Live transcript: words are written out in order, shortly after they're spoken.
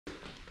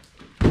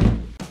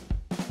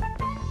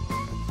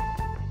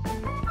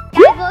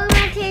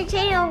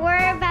channel.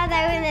 We're about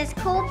to open this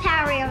cool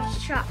Power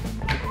Wheels truck.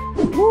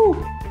 Woo!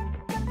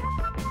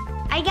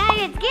 Alright guys,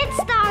 let's get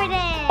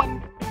started.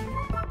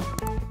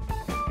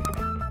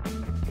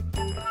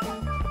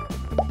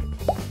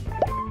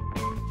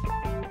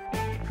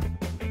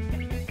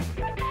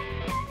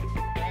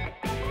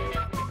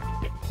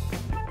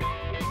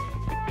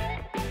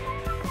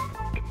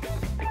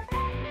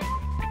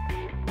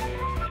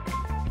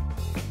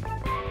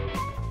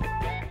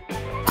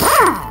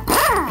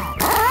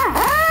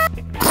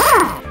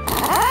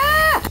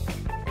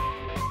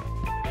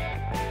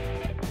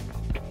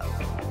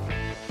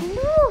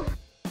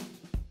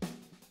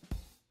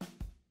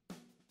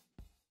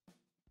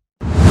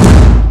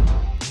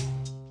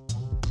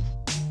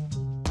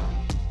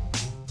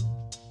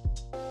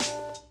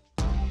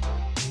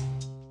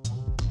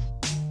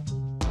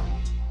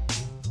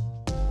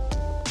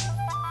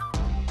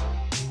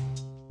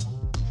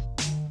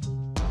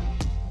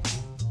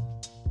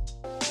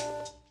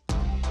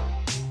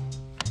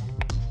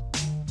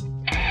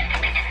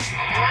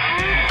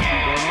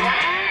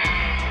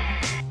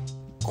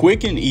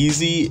 Quick and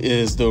easy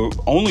is the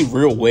only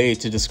real way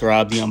to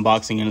describe the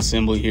unboxing and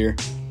assembly here.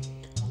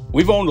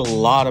 We've owned a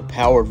lot of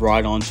powered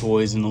ride-on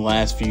toys in the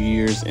last few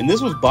years, and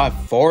this was by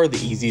far the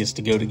easiest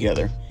to go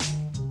together.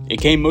 It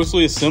came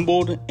mostly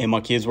assembled, and my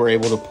kids were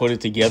able to put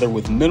it together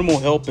with minimal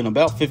help in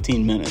about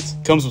 15 minutes.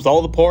 It comes with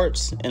all the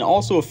parts, and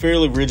also a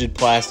fairly rigid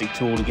plastic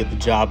tool to get the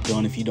job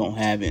done if you don't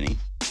have any.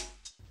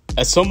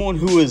 As someone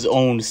who has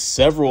owned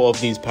several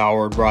of these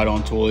powered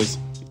ride-on toys,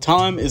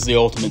 time is the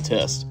ultimate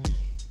test.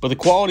 But the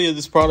quality of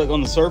this product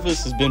on the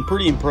surface has been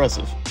pretty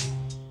impressive.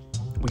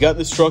 We got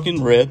this truck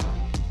in red.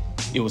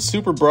 It was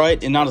super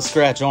bright and not a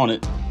scratch on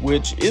it,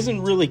 which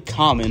isn't really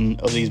common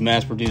of these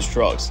mass-produced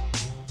trucks.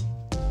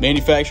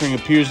 Manufacturing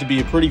appears to be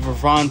a pretty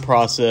refined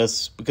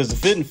process because the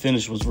fit and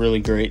finish was really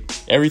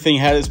great. Everything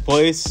had its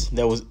place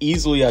that was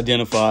easily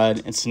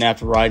identified and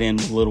snapped right in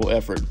with little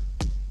effort.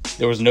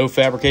 There was no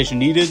fabrication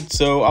needed,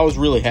 so I was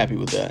really happy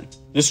with that.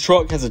 This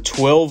truck has a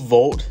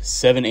 12-volt,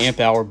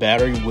 7-amp-hour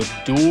battery with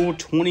dual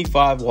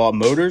 25-watt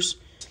motors,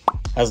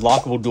 has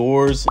lockable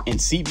doors and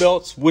seat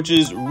belts, which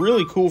is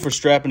really cool for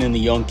strapping in the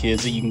young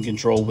kids that you can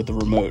control with the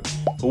remote,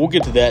 but we'll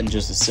get to that in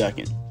just a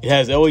second. It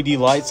has LED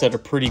lights that are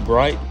pretty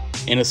bright,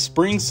 and a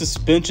spring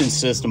suspension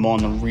system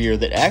on the rear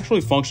that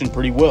actually function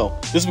pretty well.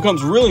 This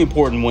becomes really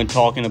important when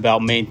talking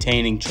about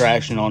maintaining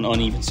traction on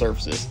uneven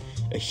surfaces,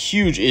 a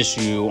huge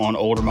issue on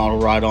older model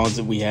ride-ons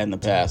that we had in the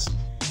past.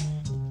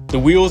 The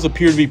wheels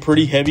appear to be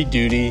pretty heavy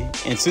duty,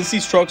 and since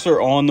these trucks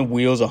are on the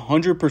wheels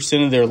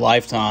 100% of their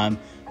lifetime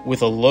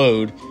with a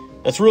load,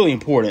 that's really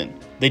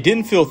important. They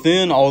didn't feel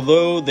thin,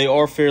 although they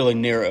are fairly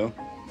narrow.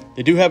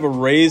 They do have a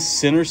raised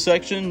center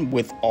section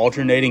with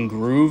alternating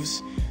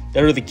grooves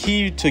that are the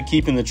key to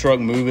keeping the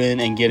truck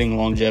moving and getting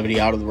longevity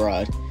out of the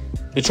ride.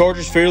 The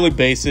charger's fairly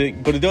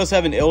basic, but it does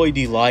have an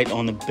LED light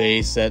on the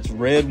base that's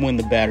red when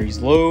the battery's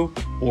low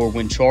or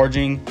when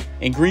charging,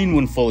 and green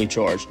when fully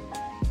charged.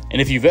 And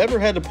if you've ever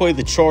had to play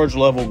the charge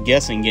level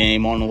guessing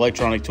game on an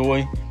electronic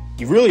toy,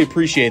 you really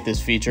appreciate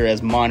this feature,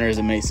 as minor as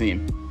it may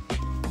seem.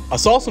 I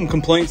saw some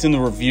complaints in the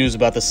reviews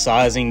about the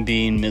sizing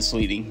being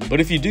misleading,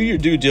 but if you do your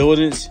due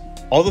diligence,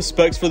 all the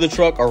specs for the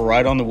truck are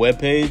right on the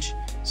webpage,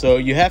 so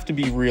you have to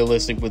be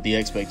realistic with the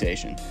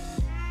expectation.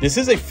 This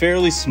is a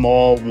fairly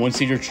small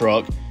one-seater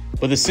truck,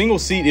 but the single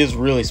seat is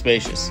really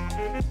spacious.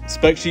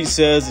 Spec sheet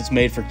says it's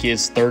made for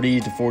kids 30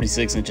 to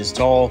 46 inches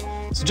tall,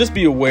 so just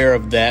be aware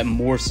of that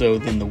more so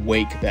than the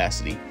weight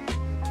capacity.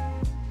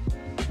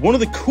 One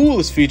of the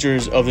coolest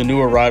features of the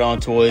newer ride-on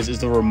toys is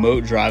the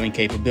remote driving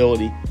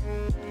capability.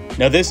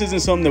 Now this isn't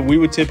something that we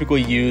would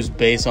typically use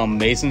based on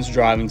Mason's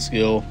driving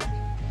skill,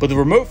 but the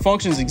remote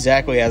functions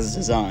exactly as it's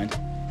designed.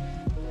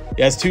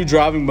 It has 2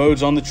 driving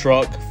modes on the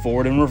truck,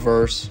 forward and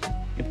reverse,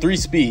 and 3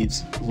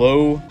 speeds,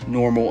 low,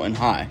 normal, and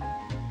high.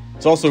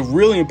 It's also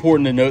really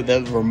important to note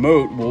that the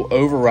remote will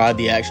override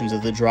the actions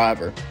of the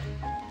driver.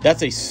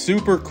 That's a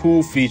super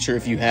cool feature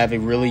if you have a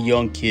really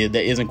young kid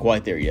that isn't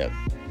quite there yet.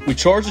 We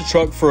charged the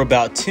truck for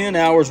about 10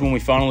 hours when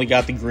we finally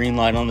got the green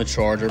light on the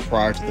charger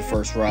prior to the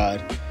first ride,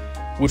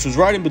 which was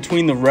right in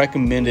between the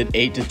recommended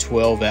 8 to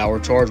 12 hour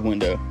charge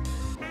window.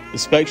 The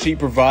spec sheet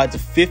provides a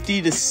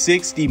 50 to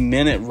 60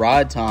 minute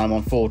ride time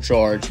on full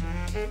charge,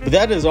 but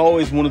that is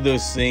always one of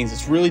those things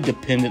that's really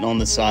dependent on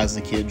the size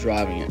of the kid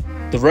driving it.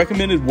 The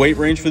recommended weight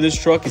range for this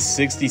truck is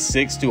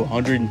 66 to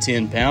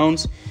 110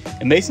 pounds,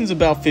 and Mason's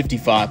about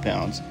 55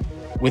 pounds.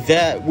 With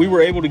that, we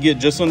were able to get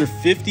just under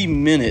 50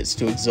 minutes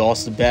to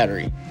exhaust the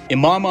battery. In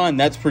my mind,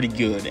 that's pretty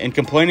good, and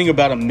complaining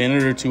about a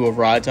minute or two of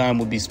ride time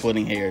would be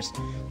splitting hairs.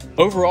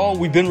 Overall,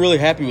 we've been really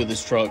happy with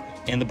this truck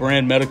and the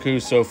brand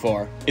METAKOO so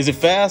far. Is it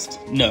fast?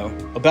 No.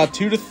 About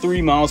 2 to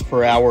 3 miles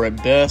per hour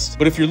at best,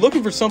 but if you're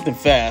looking for something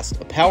fast,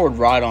 a powered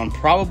ride-on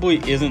probably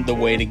isn't the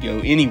way to go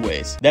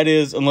anyways. That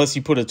is, unless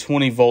you put a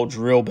 20-volt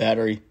drill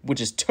battery,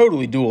 which is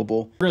totally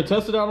doable. We're gonna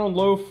test it out on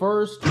low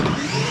first.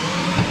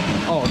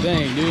 Oh,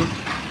 dang,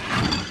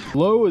 dude.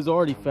 Low is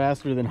already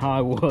faster than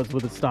high was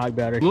with a stock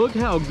battery. Look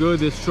how good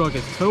this truck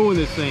is towing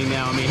this thing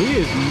now. I mean, he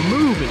is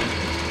moving.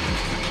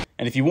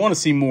 And if you want to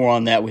see more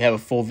on that, we have a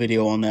full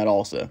video on that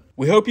also.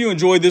 We hope you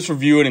enjoyed this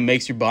review and it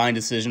makes your buying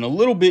decision a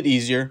little bit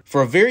easier.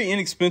 For a very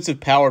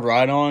inexpensive powered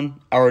ride-on,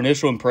 our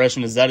initial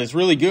impression is that it's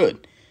really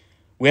good.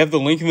 We have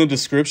the link in the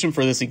description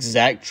for this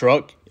exact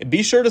truck, and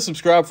be sure to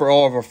subscribe for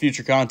all of our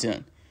future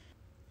content.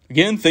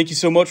 Again, thank you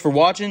so much for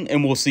watching,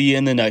 and we'll see you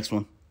in the next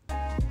one.